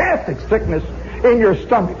 fantastic sickness in your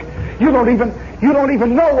stomach, you don't even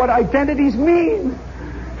know what identities mean.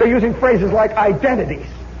 They're using phrases like identities.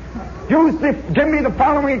 Give me the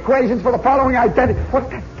following equations for the following identity. What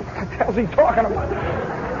the hell's he talking about?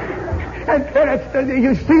 And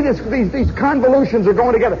you see these convolutions are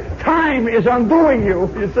going together. Time is undoing you.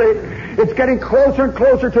 You see, it's getting closer and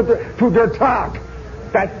closer to their talk.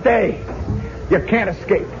 That day, you can't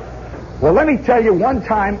escape. Well, let me tell you, one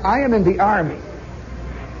time I am in the Army.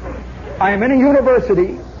 I am in a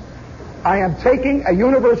university. I am taking a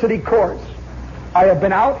university course. I have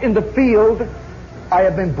been out in the field. I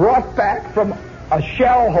have been brought back from a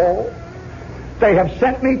shell hole. They have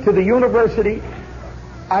sent me to the university.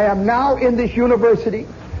 I am now in this university.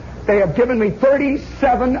 They have given me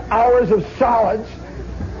 37 hours of solids.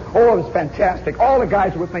 Oh, it was fantastic. All the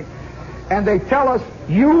guys with me. And they tell us,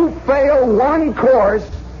 you fail one course,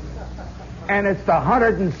 and it's the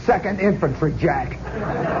 102nd Infantry, Jack.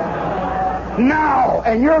 Now,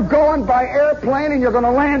 and you're going by airplane, and you're going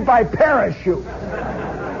to land by parachute.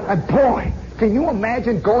 And boy, can you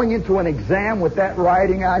imagine going into an exam with that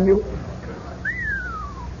riding on you?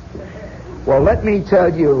 Well, let me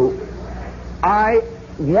tell you,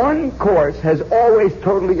 one course has always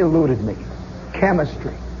totally eluded me.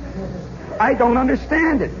 Chemistry. I don't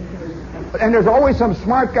understand it. And there's always some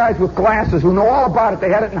smart guys with glasses who know all about it. They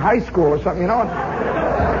had it in high school or something, you know.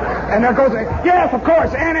 And there goes, yes, of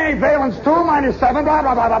course, Na valence 2 minus 7, blah,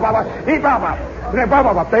 blah, blah, blah, blah, blah, blah, blah, blah,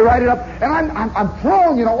 blah, blah. They write it up, and I'm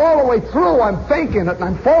thrown, you know, all the way through. I'm faking it, and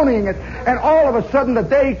I'm phoning it, and all of a sudden the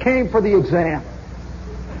day came for the exam.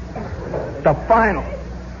 The final.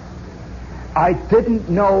 I didn't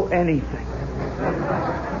know anything.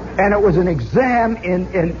 And it was an exam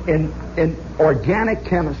in organic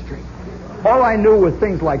chemistry. All I knew was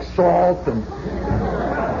things like salt and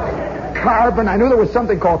carbon. I knew there was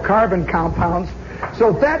something called carbon compounds.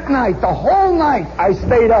 So that night, the whole night, I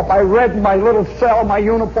stayed up. I read in my little cell, my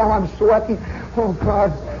uniform. I'm sweating. Oh,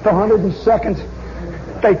 God, the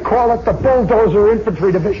 102nd. They call it the Bulldozer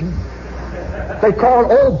Infantry Division. They call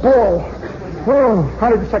it Old Bull. Oh,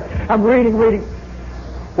 102nd. I'm reading.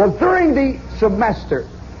 Well, during the semester,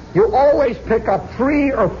 you always pick up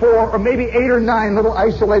 3 or 4 or maybe 8 or 9 little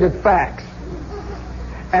isolated facts.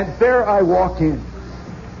 And there I walk in.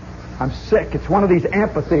 I'm sick. It's one of these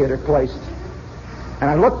amphitheater places. And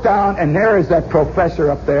I look down, and there is that professor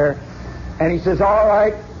up there. And he says, all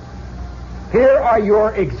right, here are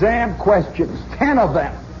your exam questions, 10 of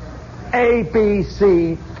them. A, B,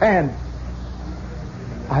 C, 10.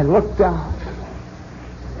 I looked down.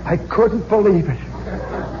 I couldn't believe it.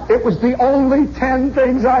 It was the only 10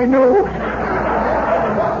 things I knew.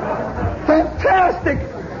 Fantastic.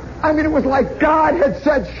 I mean, it was like God had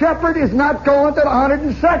said, Shepard is not going to the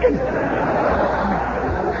 102nd.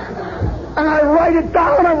 And I write it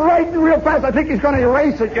down. I'm writing real fast. I think he's going to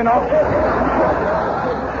erase it, you know.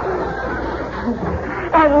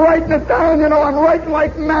 I'm writing it down, you know. I'm writing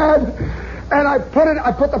like mad. And I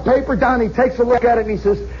put the paper down. He takes a look at it, and he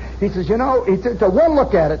says, you know, he took one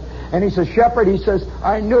look at it. And he says, Shepard, he says,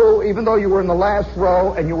 I knew, even though you were in the last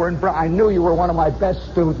row and you were I knew you were one of my best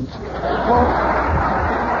students.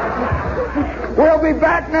 We'll be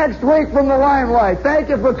back next week from the Limelight. Thank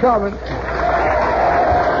you for coming.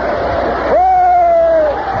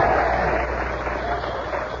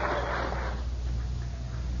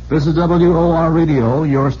 This is WOR Radio,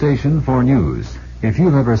 your station for news. If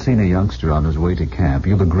you've ever seen a youngster on his way to camp,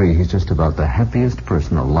 you'll agree he's just about the happiest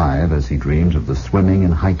person alive as he dreams of the swimming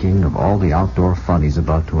and hiking, of all the outdoor fun he's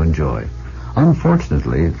about to enjoy.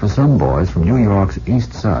 Unfortunately, for some boys from New York's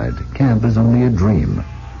East Side, camp is only a dream.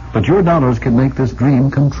 But your dollars can make this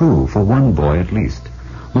dream come true, for one boy at least.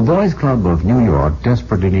 The Boys Club of New York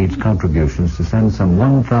desperately needs contributions to send some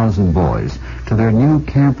 1,000 boys to their new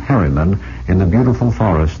Camp Harriman in the beautiful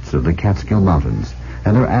forests of the Catskill Mountains,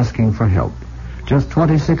 and they're asking for help. Just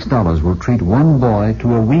 $26 will treat one boy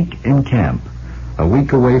to a week in camp, a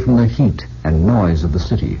week away from the heat and noise of the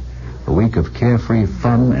city, a week of carefree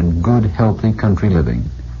fun and good, healthy country living.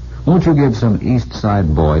 Won't you give some East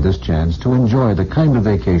Side boy this chance to enjoy the kind of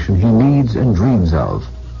vacation he needs and dreams of?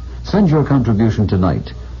 Send your contribution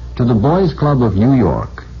tonight to the Boys Club of New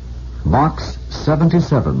York, Box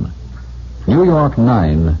 77, New York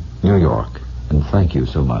 9, New York. And thank you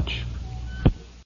so much.